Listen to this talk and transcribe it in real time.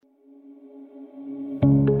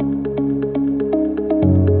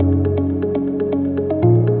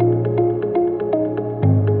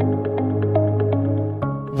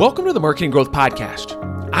Welcome to the Marketing Growth Podcast.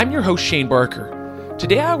 I'm your host, Shane Barker.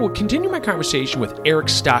 Today, I will continue my conversation with Eric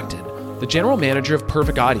Stockton, the General Manager of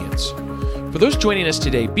Perfect Audience. For those joining us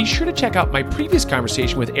today, be sure to check out my previous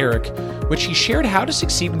conversation with Eric, which he shared how to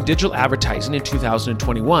succeed in digital advertising in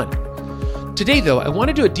 2021. Today, though, I want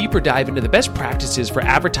to do a deeper dive into the best practices for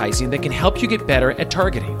advertising that can help you get better at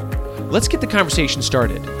targeting. Let's get the conversation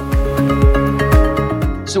started.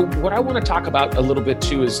 So what I want to talk about a little bit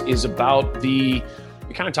too is about we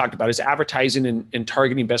kind of talked about is advertising and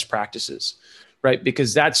targeting best practices, right?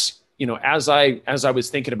 Because that's, as I was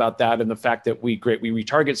thinking about that and the fact that we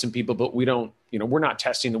retarget some people, but we don't, we're not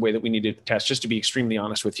testing the way that we need to test, just to be extremely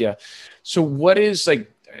honest with you. So what is and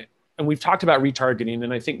we've talked about retargeting,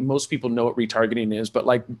 and I think most people know what retargeting is, but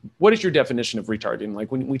what is your definition of retargeting?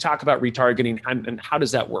 Like when we talk about retargeting and how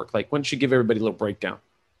does that work? Like, why don't you give everybody a little breakdown?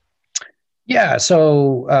 Yeah.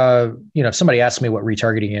 So, if somebody asks me what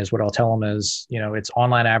retargeting is, what I'll tell them is, it's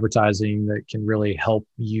online advertising that can really help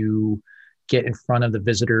you get in front of the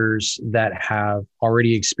visitors that have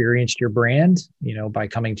already experienced your brand, by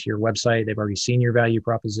coming to your website. They've already seen your value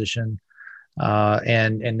proposition.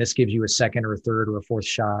 And this gives you a second or a third or a fourth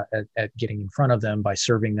shot at getting in front of them by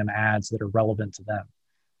serving them ads that are relevant to them.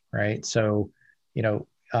 Right. So,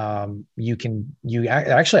 I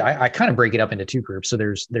kind of break it up into two groups. So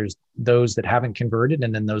there's those that haven't converted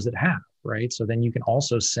and then those that have, right? So then you can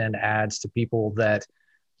also send ads to people that,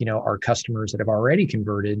 are customers that have already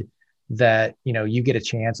converted that, you get a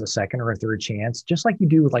chance, a second or a third chance, just like you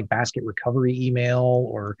do with basket recovery email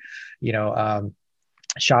or,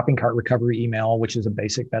 shopping cart recovery email, which is a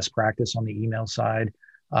basic best practice on the email side.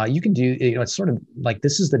 You can do, it's sort of like,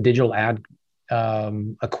 this is the digital ad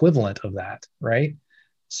equivalent of that, right?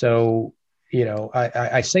 So,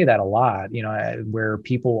 I say that a lot, where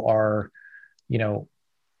people are,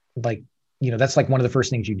 that's like one of the first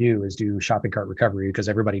things you do is do shopping cart recovery because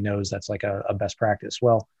everybody knows that's like a best practice.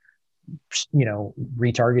 Well,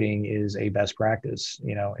 retargeting is a best practice,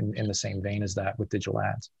 in the same vein as that with digital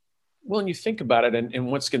ads. Well, and you think about it, and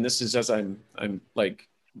once again, this is as I'm like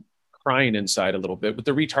crying inside a little bit, but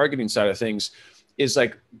the retargeting side of things is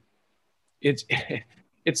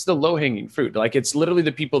it's the low-hanging fruit. It's literally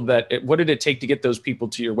the people what did it take to get those people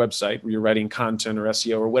to your website where you're writing content or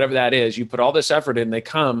SEO or whatever that is? You put all this effort in, they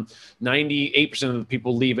come, 98% of the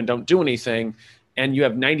people leave and don't do anything. And you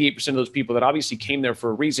have 98% of those people that obviously came there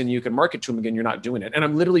for a reason. You can market to them again. You're not doing it. And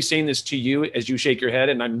I'm literally saying this to you as you shake your head.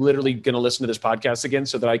 And I'm literally going to listen to this podcast again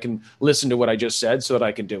so that I can listen to what I just said so that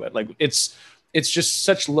I can do it. It's just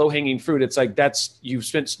such low-hanging fruit. It's you've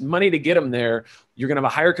spent money to get them there. You're going to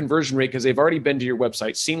have a higher conversion rate because they've already been to your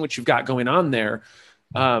website, seen what you've got going on there.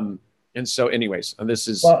 And so anyways, this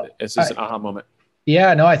is an aha moment.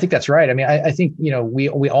 Yeah, no, I think that's right. I mean, I think,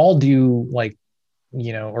 we all do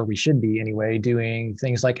or we should be anyway, doing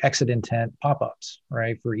things like exit intent pop-ups,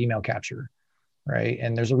 right? For email capture, right?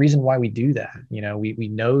 And there's a reason why we do that. We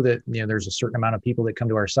know that, there's a certain amount of people that come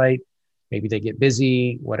to our site. Maybe they get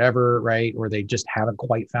busy, whatever, right? Or they just haven't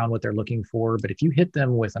quite found what they're looking for. But if you hit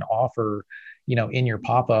them with an offer, in your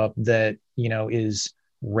pop-up that, is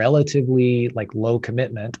relatively low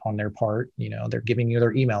commitment on their part, they're giving you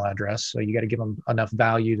their email address. So you got to give them enough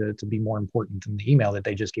value to be more important than the email that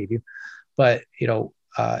they just gave you. But,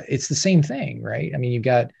 it's the same thing, right? I mean, you've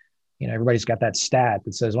got, everybody's got that stat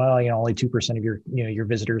that says, well, only 2% of your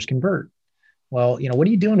visitors convert. Well, what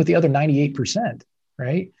are you doing with the other 98%,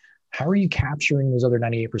 right? How are you capturing those other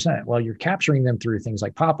 98%? Well, you're capturing them through things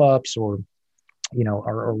like pop-ups or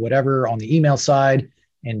whatever on the email side.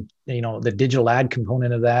 And, the digital ad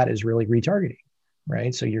component of that is really retargeting,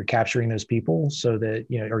 right? So you're capturing those people so that,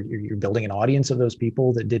 or you're building an audience of those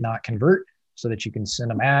people that did not convert so that you can send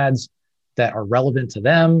them ads that are relevant to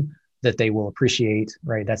them, that they will appreciate,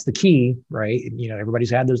 right? That's the key, right? Everybody's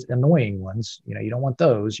had those annoying ones. You don't want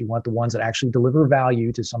those. You want the ones that actually deliver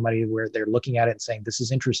value to somebody where they're looking at it and saying, this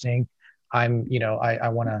is interesting. I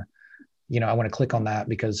want to click on that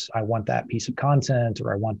because I want that piece of content,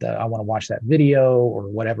 or I want to watch that video or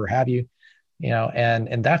whatever have you,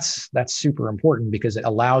 and that's super important because it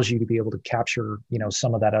allows you to be able to capture,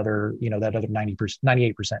 some of that other 90%,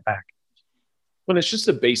 98% back. Well, it's just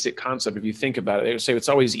a basic concept. If you think about it, they would say it's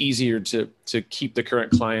always easier to keep the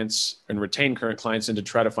current clients and retain current clients than to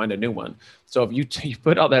try to find a new one. So if you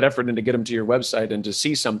put all that effort in to get them to your website and to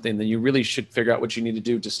see something, then you really should figure out what you need to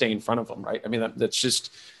do to stay in front of them, right? I mean, that's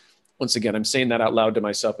just, once again, I'm saying that out loud to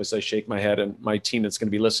myself as I shake my head, and my team that's going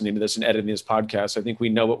to be listening to this and editing this podcast. I think we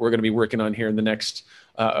know what we're going to be working on here in the next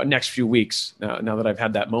few weeks now that I've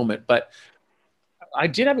had that moment. But I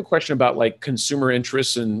did have a question about like consumer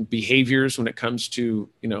interests and behaviors when it comes to,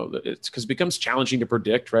 it's because it becomes challenging to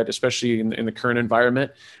predict, right? Especially in the current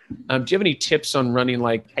environment. Do you have any tips on running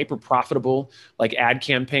like hyper profitable like ad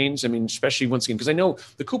campaigns? I mean, especially once again, because I know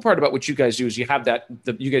the cool part about what you guys do is you have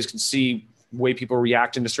you guys can see way people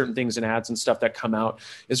reacting to certain things in ads and stuff that come out.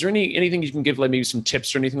 Is there anything you can give, like maybe some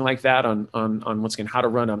tips or anything like that on once again how to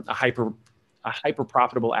run a hyper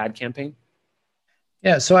profitable ad campaign?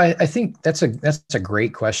 Yeah, so I think that's a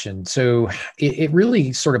great question. So it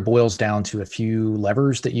really sort of boils down to a few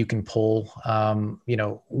levers that you can pull.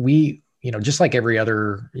 Just like every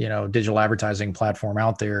other, digital advertising platform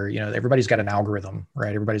out there, everybody's got an algorithm,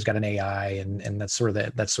 right? Everybody's got an AI, and that's sort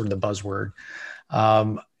of the buzzword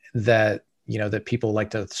that people like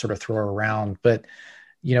to sort of throw around. But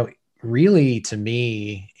really, to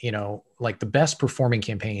me, like the best performing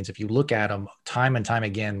campaigns, if you look at them time and time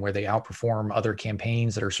again, where they outperform other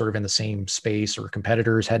campaigns that are sort of in the same space or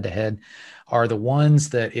competitors head to head, are the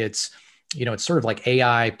ones that it's sort of like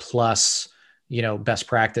AI plus, best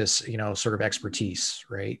practice, sort of expertise,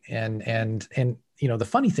 right? And the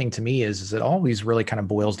funny thing to me is it always really kind of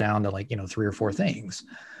boils down to like, three or four things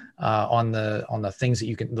on the things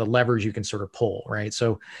that the levers you can sort of pull, right?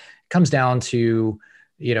 So it comes down to,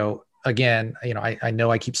 again, I know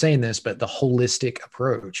I keep saying this, but the holistic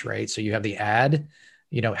approach, right? So you have the ad,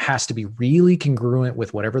 has to be really congruent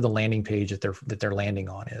with whatever the landing page that they're landing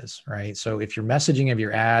on is, right? So if your messaging of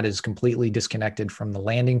your ad is completely disconnected from the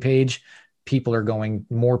landing page,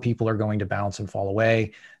 more people are going to bounce and fall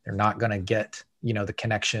away. They're not going to get, the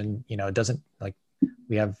connection. It doesn't, like,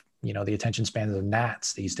 we have, the attention spans of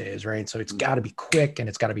gnats these days, right? So it's got to be quick and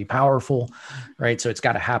it's got to be powerful, right? So it's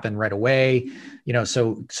got to happen right away,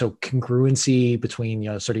 so congruency between,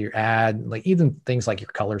 sort of your ad, like even things like your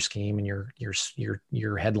color scheme and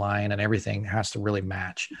your headline and everything has to really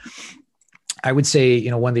match. I would say,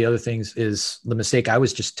 one of the other things is the mistake I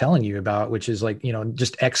was just telling you about, which is like,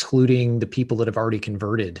 just excluding the people that have already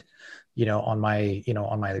converted, on my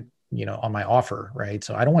offer, right?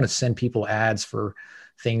 So I don't want to send people ads for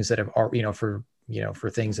things that have, for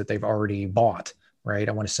things that they've already bought, right?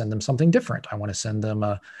 I want to send them something different. I want to send them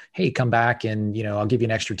hey, come back and, I'll give you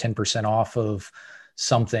an extra 10% off of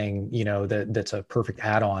something, that's a perfect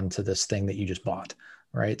add-on to this thing that you just bought.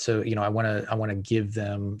 Right. So, I want to give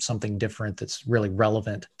them something different that's really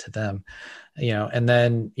relevant to them, and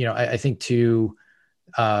then, I think too,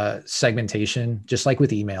 segmentation, just like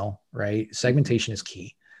with email, right? Segmentation is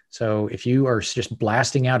key. So if you are just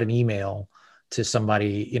blasting out an email to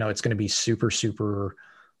somebody, it's going to be super,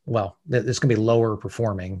 well, it's going to be lower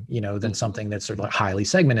performing, than something that's sort of like highly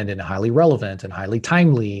segmented and highly relevant and highly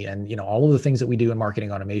timely. And, all of the things that we do in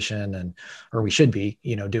marketing automation or we should be,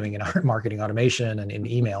 doing in our marketing automation and in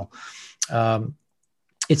email.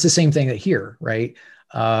 It's the same thing that here, right?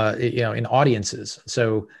 In audiences.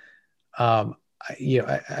 So,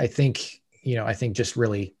 I think just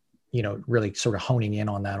really, really sort of honing in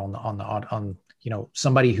on that on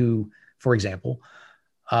somebody who, for example,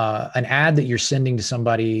 an ad that you're sending to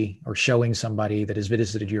somebody or showing somebody that has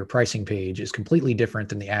visited your pricing page is completely different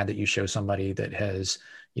than the ad that you show somebody that has,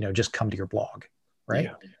 just come to your blog,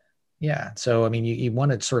 right? Yeah. So, I mean, you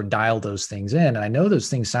want to sort of dial those things in. And I know those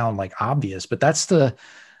things sound like obvious, but that's the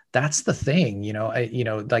thing,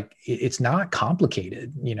 like it's not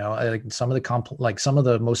complicated, like some of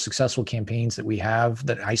the most successful campaigns that we have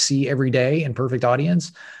that I see every day in Perfect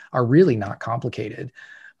Audience are really not complicated.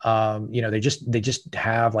 They just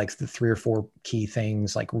have like the three or four key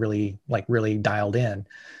things, like really dialed in,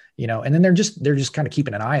 and then they're just kind of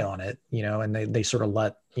keeping an eye on it, and they sort of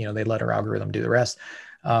they let our algorithm do the rest.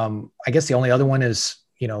 I guess the only other one is,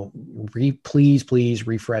 please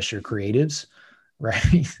refresh your creatives.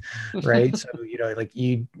 Right. Right. So,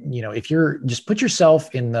 if you're just put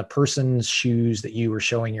yourself in the person's shoes that you were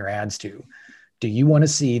showing your ads to, do you want to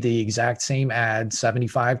see the exact same ad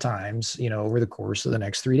 75 times, over the course of the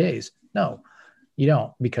next 3 days? No, you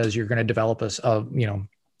don't, because you're going to develop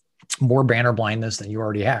more banner blindness than you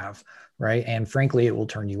already have. Right. And frankly, it will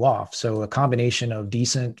turn you off. So a combination of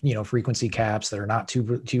decent, frequency caps that are not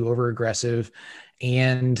too over aggressive,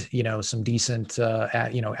 and, some decent,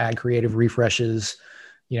 ad creative refreshes,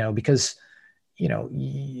 because,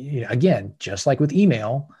 again, just like with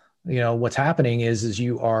email, what's happening is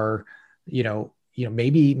you are,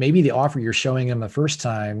 maybe the offer you're showing them the first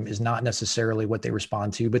time is not necessarily what they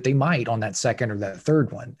respond to, but they might on that second or that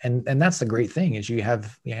third one. And that's the great thing is you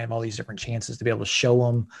have all these different chances to be able to show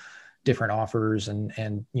them different offers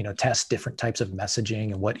and test different types of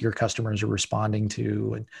messaging and what your customers are responding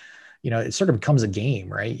to. And, it sort of becomes a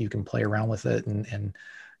game, right? You can play around with it and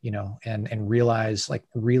realize like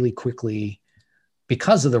really quickly,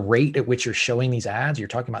 because of the rate at which you're showing these ads, you're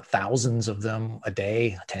talking about thousands of them a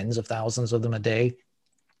day, tens of thousands of them a day.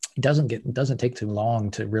 It doesn't take too long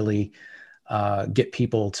to really get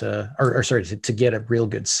people to get a real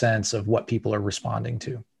good sense of what people are responding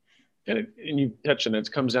to. And you touched on it.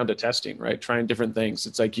 It comes down to testing, right? Trying different things.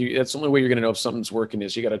 It's like that's the only way you're going to know if something's working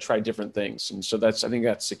is you got to try different things. And so I think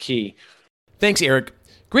that's the key. Thanks, Eric.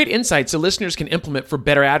 Great insights the listeners can implement for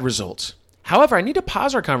better ad results. However, I need to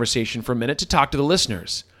pause our conversation for a minute to talk to the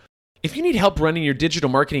listeners. If you need help running your digital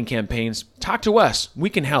marketing campaigns, talk to us. We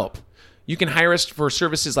can help. You can hire us for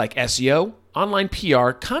services like SEO, online PR,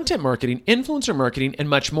 content marketing, influencer marketing, and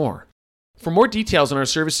much more. For more details on our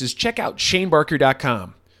services, check out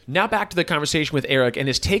shanebarker.com. Now back to the conversation with Eric and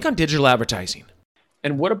his take on digital advertising.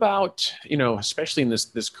 And what about, especially in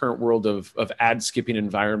this current world of ad skipping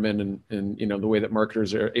environment and the way that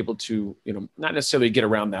marketers are able to, not necessarily get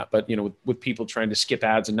around that, but, with people trying to skip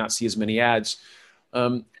ads and not see as many ads.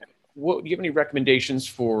 Do you have any recommendations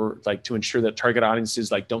for to ensure that target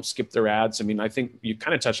audiences don't skip their ads? I mean, I think you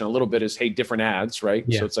kind of touched on a little bit is, hey, different ads, right?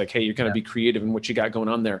 Yeah. So it's hey, you're going to be creative in what you got going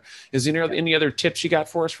on there. Is there any other tips you got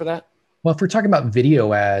for us for that? Well, if we're talking about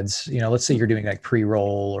video ads, let's say you're doing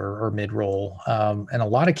pre-roll or mid-roll. In a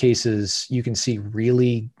lot of cases, you can see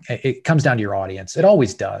it comes down to your audience. It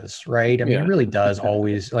always does, right? I mean, It really does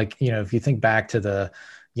always. If you think back to the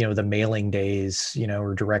mailing days,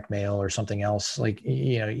 or direct mail or something else,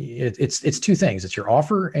 it's two things. It's your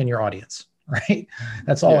offer and your audience, right?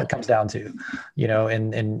 That's all it comes down to,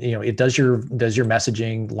 it does your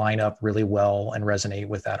messaging line up really well and resonate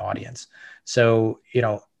with that audience. So,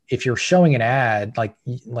 if you're showing an ad, like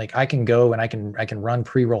I can go and I can run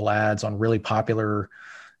pre-roll ads on really popular,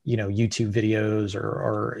 YouTube videos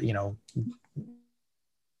or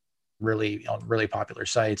really popular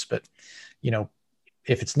sites. But,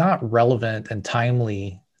 if it's not relevant and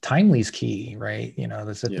timely is key, right?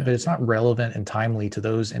 But it's not relevant and timely to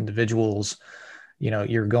those individuals,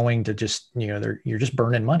 you're going to just, you're just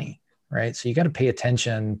burning money, right? So you got to pay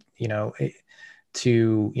attention,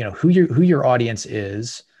 to, who your audience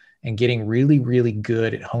is, and getting really, really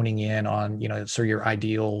good at honing in on, so your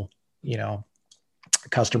ideal,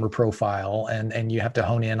 customer profile, and you have to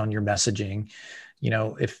hone in on your messaging.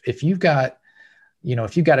 If you've got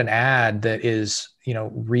an ad that is,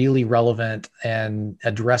 really relevant and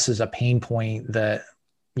addresses a pain point that,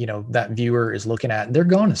 that viewer is looking at, they're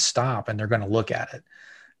going to stop and they're going to look at it,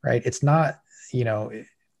 right? It's not, a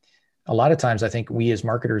lot of times I think we as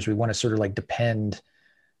marketers, we want to sort of depend,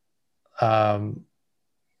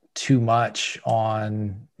 too much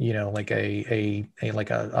on, a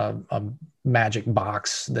magic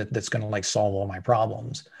box that's going to solve all my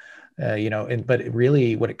problems. But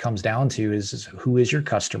really what it comes down to is who is your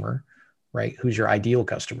customer, right? Who's your ideal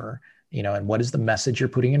customer, and what is the message you're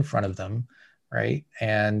putting in front of them, right?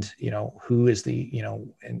 And, who is the,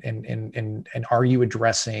 and are you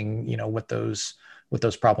addressing, what those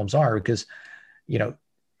problems are? Because,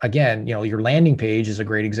 again, your landing page is a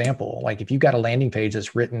great example. If you've got a landing page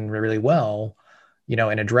that's written really well,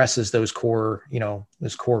 and addresses those core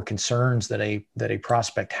concerns that a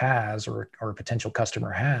prospect has or a potential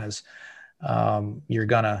customer has, you're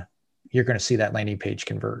gonna see that landing page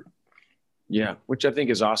convert. Yeah, which I think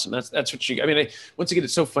is awesome. That's what once again,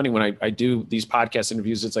 it's so funny when I do these podcast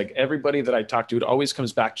interviews, it's everybody that I talk to, it always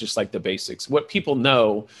comes back just the basics, what people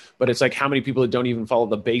know, but it's how many people that don't even follow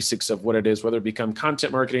the basics of what it is, whether it become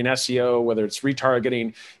content marketing, SEO, whether it's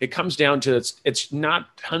retargeting, it comes down to, it's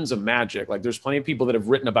not tons of magic. There's plenty of people that have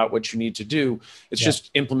written about what you need to do. It's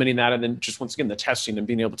just implementing that. And then just once again, the testing and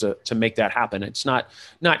being able to make that happen. It's not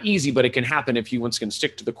easy, but it can happen if you once again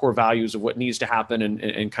stick to the core values of what needs to happen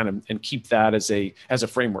and keep that as a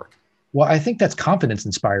framework. Well, I think that's confidence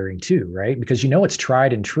inspiring too, right? Because it's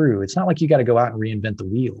tried and true. It's not like you got to go out and reinvent the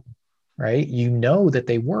wheel, right? That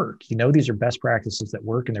they work. These are best practices that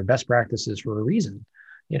work, and they're best practices for a reason,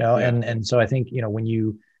 and so I think, when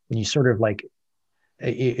you sort of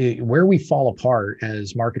where we fall apart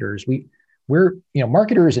as marketers, we're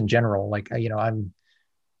marketers in general, I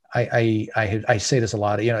say this a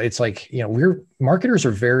lot, we're marketers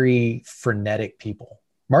are very frenetic people.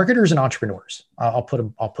 Marketers and entrepreneurs. I'll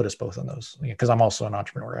put us both on those, because I'm also an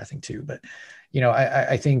entrepreneur, I think too. But,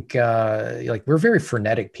 I think we're very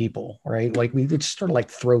frenetic people, right? We just sort of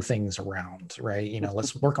throw things around, right?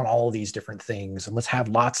 Let's work on all of these different things and let's have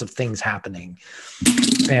lots of things happening.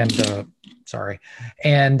 And the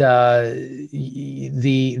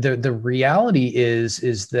reality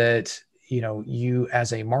is that, you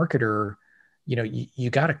as a marketer, you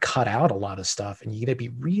got to cut out a lot of stuff, and you got to be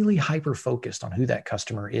really hyper focused on who that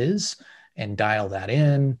customer is and dial that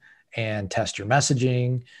in and test your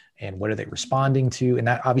messaging and what are they responding to. And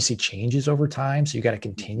that obviously changes over time. So you got to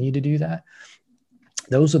continue to do that.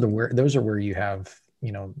 Those are where you have,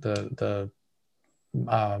 the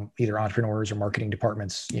either entrepreneurs or marketing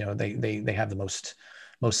departments, they have the most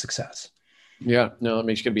success. Yeah, no, that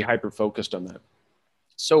makes you going to be hyper focused on that.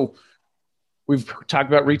 So we've talked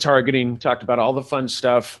about retargeting, talked about all the fun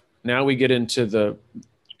stuff. Now we get into the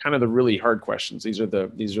kind of the really hard questions. These are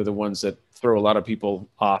the ones that throw a lot of people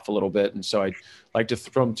off a little bit. And so I like to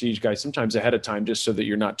throw them to you guys sometimes ahead of time, just so that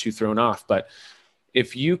you're not too thrown off. But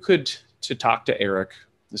if you could to talk to Eric,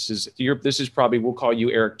 this is probably, we'll call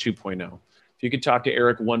you Eric 2.0. If you could talk to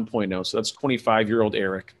Eric 1.0, so that's 25-year-old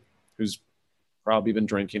Eric, who's probably been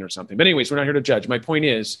drinking or something. But anyways, we're not here to judge. My point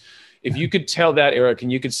is, if you could tell that Eric,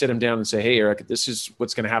 and you could sit him down and say, hey, Eric, this is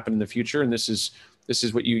what's going to happen in the future. And this is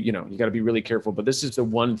what you got to be really careful. But this is the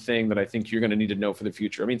one thing that I think you're going to need to know for the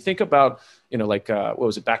future. I mean, think about, like, what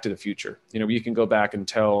was it? Back to the Future. You can go back and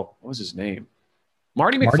tell, what was his name?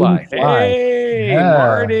 Marty McFly. Hey, yeah.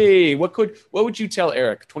 Marty, what would you tell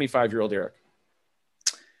Eric, 25-year-old Eric?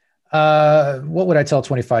 What would I tell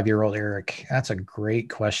 25-year-old Eric? That's a great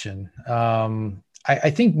question. I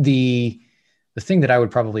think the thing that I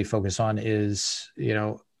would probably focus on is,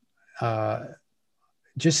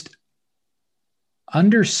 just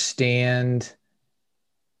understand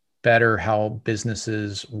better how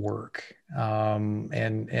businesses work, and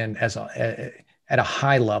at a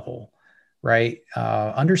high level, right?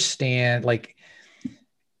 Understand, like,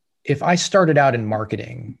 if I started out in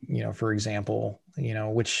marketing, for example,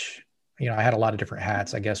 which, I had a lot of different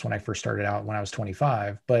hats, I guess, when I first started out when I was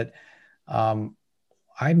 25, but I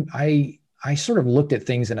sort of looked at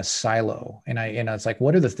things in a silo, and it's like,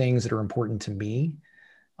 what are the things that are important to me?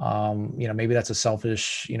 Maybe that's a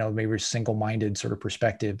selfish, maybe a single-minded sort of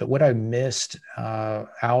perspective, but what I missed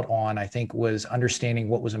out on, I think, was understanding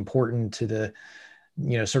what was important to the,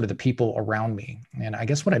 sort of the people around me. And I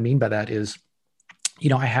guess what I mean by that is,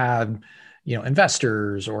 I have,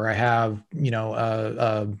 investors, or I have,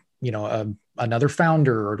 another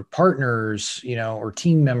founder or partners, or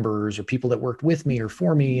team members, or people that worked with me or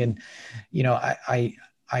for me. And,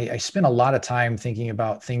 I spent a lot of time thinking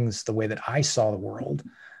about things the way that I saw the world,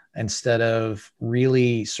 instead of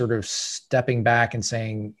really sort of stepping back and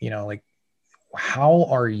saying, like, how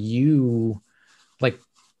are you, like,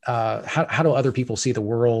 how do other people see the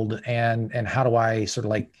world? And how do I sort of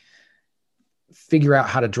like figure out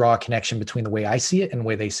how to draw a connection between the way I see it and the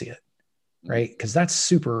way they see it? Right. Because that's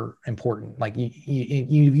super important. Like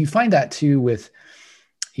you find that too with,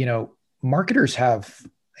 marketers have,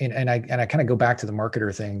 and I kind of go back to the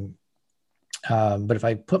marketer thing. But if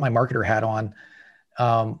I put my marketer hat on,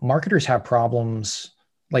 marketers have problems.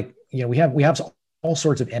 Like, we have all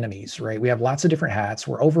sorts of enemies, right? We have lots of different hats.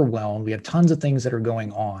 We're overwhelmed. We have tons of things that are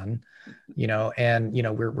going on, and,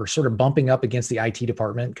 we're sort of bumping up against the IT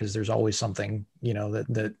department, because there's always something,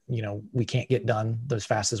 that we can't get done as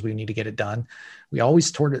fast as we need to get it done. We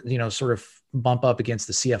always sort of bump up against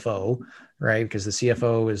the CFO, right? Because the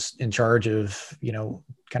CFO is in charge of,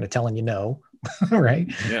 kind of telling no, right?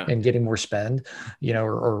 Yeah. And getting more spend,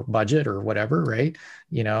 or budget or whatever, right?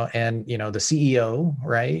 And, the CEO,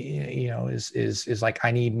 right, is like,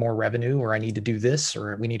 I need more revenue, or I need to do this,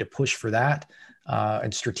 or we need to push for that.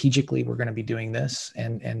 And strategically, we're going to be doing this.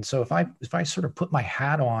 And so if I sort of put my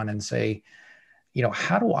hat on and say,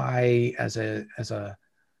 how do I, as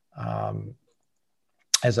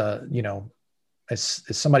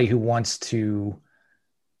somebody who wants to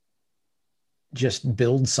just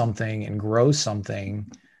build something and grow something,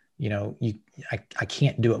 I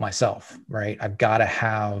can't do it myself, right? I've got to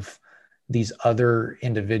have these other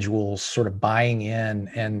individuals sort of buying in,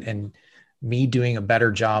 and me doing a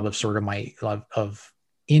better job of sort of of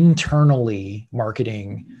internally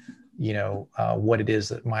marketing, what it is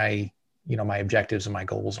that my objectives and my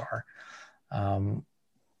goals are. And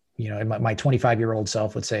my 25-year-old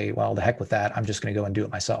self would say, well, the heck with that. I'm just going to go and do it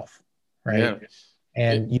myself. Right. Yeah.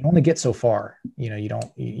 And you only get so far, you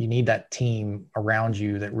need that team around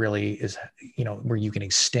you that really is, where you can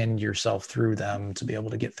extend yourself through them to be able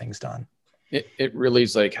to get things done. It really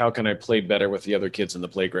is like, how can I play better with the other kids in the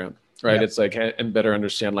playground? Right. Yep. It's like, and better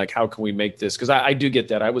understand, like, how can we make this? Cause I do get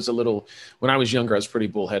that. I was when I was younger, I was pretty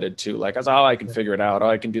bullheaded too. Like, I was, I can figure it out.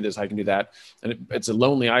 I can do this. I can do that. And it's a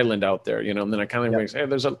lonely island out there, and then I kind of say, hey,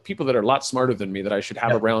 there's people that are a lot smarter than me that I should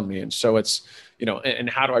have around me. And so it's, and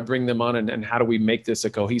how do I bring them on, and how do we make this a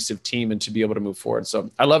cohesive team and to be able to move forward? So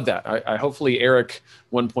I love that. I hopefully Eric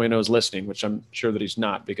 1.0 is listening, which I'm sure that he's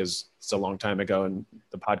not, because it's a long time ago and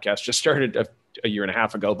the podcast just started a year and a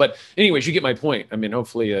half ago. But anyways, you get my point. I mean,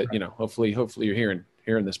 hopefully, hopefully you're hearing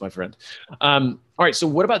hearing this, my friend. All right. So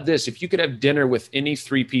what about this? If you could have dinner with any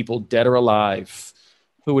three people, dead or alive,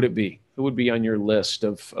 who would it be? Who would be on your list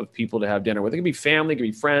of people to have dinner with? It could be family, it could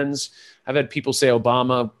be friends. I've had people say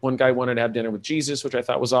Obama. One guy wanted to have dinner with Jesus, which I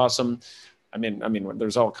thought was awesome. I mean,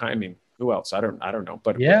 there's all kind. I mean, who else? I don't know.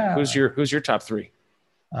 But yeah, who's your top three?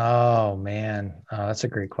 Oh man, that's a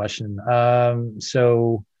great question.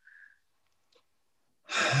 Well,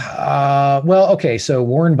 okay. So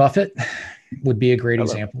Warren Buffett would be a great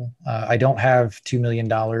example. I don't have $2 million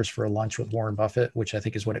for a lunch with Warren Buffett, which I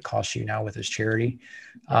think is what it costs you now with his charity.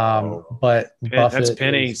 But Buffett, that's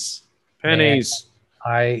pennies. Man,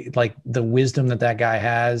 I like the wisdom that guy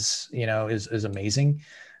has, is amazing.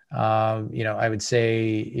 I would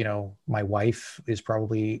say, my wife is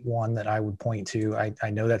probably one that I would point to. I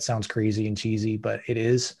know that sounds crazy and cheesy, but it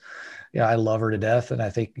is. Yeah, I love her to death, and I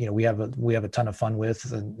think we have a ton of fun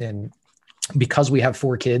with, and because we have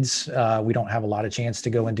 4 kids, we don't have a lot of chance to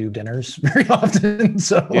go and do dinners very often.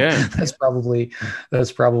 So yeah, that's probably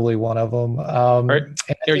one of them.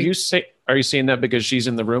 Are you saying that because she's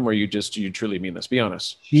in the room, or you truly mean this? Be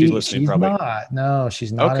honest. She's listening. She's probably not. No,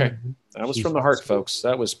 she's not. Okay. That was from the heart, folks.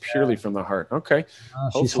 That was purely from the heart. Okay.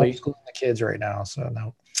 She's homeschooling the kids right now. So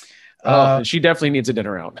no. And she definitely needs a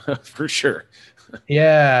dinner out for sure.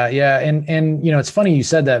 Yeah. And it's funny you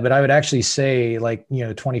said that, but I would actually say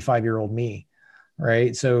 25-year-old me,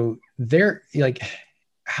 right? So they're like,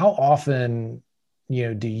 how often,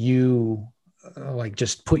 do you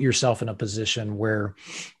just put yourself in a position where,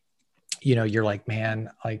 you're like, man,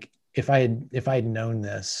 like if I had known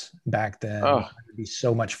this back then, I would be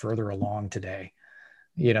so much further along today.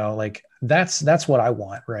 That's what I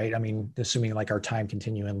want, right? I mean, assuming like our time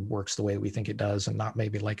continuum works the way that we think it does, and not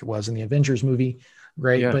maybe like it was in the Avengers movie,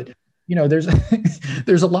 right? Yeah. But there's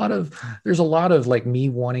there's a lot of like me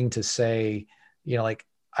wanting to say,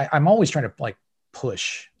 I'm always trying to like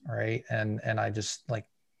push, right? And I just like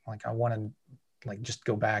I want to like just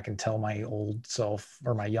go back and tell my old self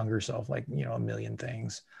or my younger self a million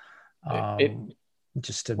things,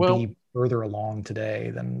 just to be further along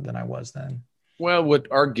today than I was then. Well, what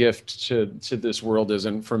our gift to this world is,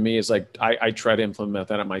 and for me, is like I try to implement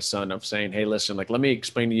that on my son of saying, hey, listen, like let me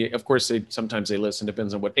explain to you. Of course, sometimes they listen,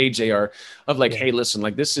 depends on what age they are. Of like, hey, listen,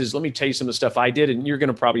 like let me tell you some of the stuff I did, and you're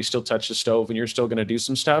gonna probably still touch the stove, and you're still gonna do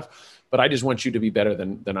some stuff, but I just want you to be better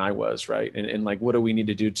than I was, right? And like, what do we need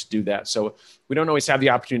to do that? So we don't always have the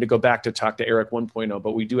opportunity to go back to talk to Eric 1.0,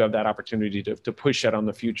 but we do have that opportunity to push that on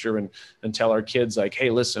the future and tell our kids like, hey,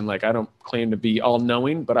 listen, like I don't claim to be all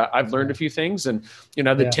knowing, but I've learned a few things. And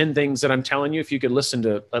the 10 things that I'm telling you, if you could listen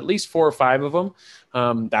to at least 4 or 5 of them,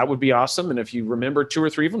 that would be awesome. And if you remember 2 or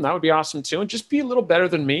 3 of them, that would be awesome too. And just be a little better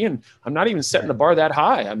than me. And I'm not even setting the bar that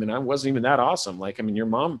high. I mean, I wasn't even that awesome. Your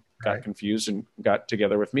mom got confused and got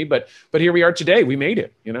together with me, but here we are today. We made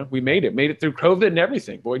it, we made it through COVID and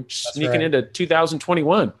everything, boy, sneaking into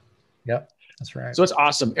 2021. Yep. That's right. So it's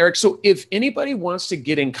awesome, Eric. So if anybody wants to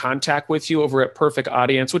get in contact with you over at Perfect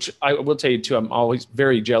Audience, which I will tell you too, I'm always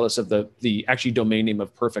very jealous of the actually domain name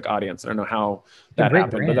of Perfect Audience. I don't know how that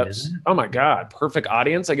happened, but that's, oh my God, Perfect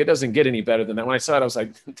Audience. Like it doesn't get any better than that. When I saw it, I was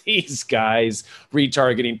like, these guys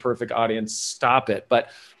retargeting Perfect Audience, stop it. But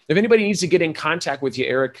if anybody needs to get in contact with you,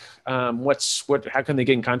 Eric, how can they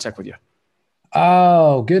get in contact with you?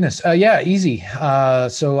 Oh goodness. Yeah, easy.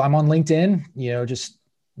 So I'm on LinkedIn, just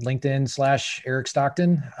LinkedIn/Eric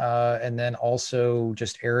Stockton. And then also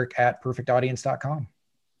just Eric@perfectaudience.com.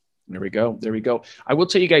 There we go. I will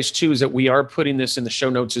tell you guys too, is that we are putting this in the show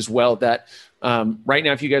notes as well, that right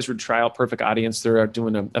now, if you guys would try out Perfect Audience, they're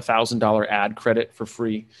doing a $1,000 ad credit for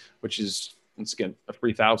free, which is, once again, a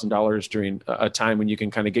free $1,000 during a time when you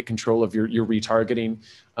can kind of get control of your retargeting.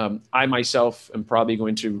 I myself am probably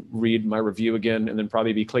going to read my review again and then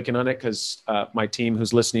probably be clicking on it because my team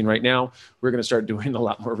who's listening right now, we're going to start doing a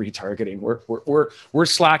lot more retargeting. We're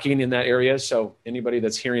slacking in that area. So anybody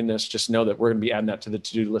that's hearing this, just know that we're going to be adding that to the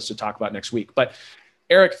to-do list to talk about next week. But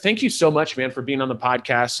Eric, thank you so much, man, for being on the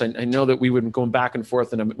podcast. I know that we would be going back and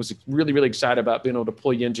forth, and I was really, really excited about being able to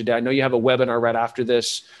pull you in today. I know you have a webinar right after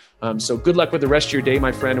this. So good luck with the rest of your day,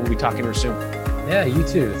 my friend, and we'll be talking here soon. Yeah, you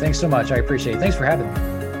too. Thanks so much. I appreciate it. Thanks for having me.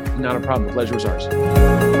 Not a problem. The pleasure was ours.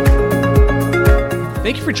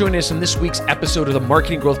 Thank you for joining us on this week's episode of the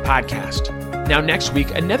Marketing Growth Podcast. Now, next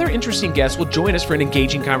week, another interesting guest will join us for an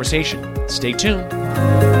engaging conversation. Stay tuned.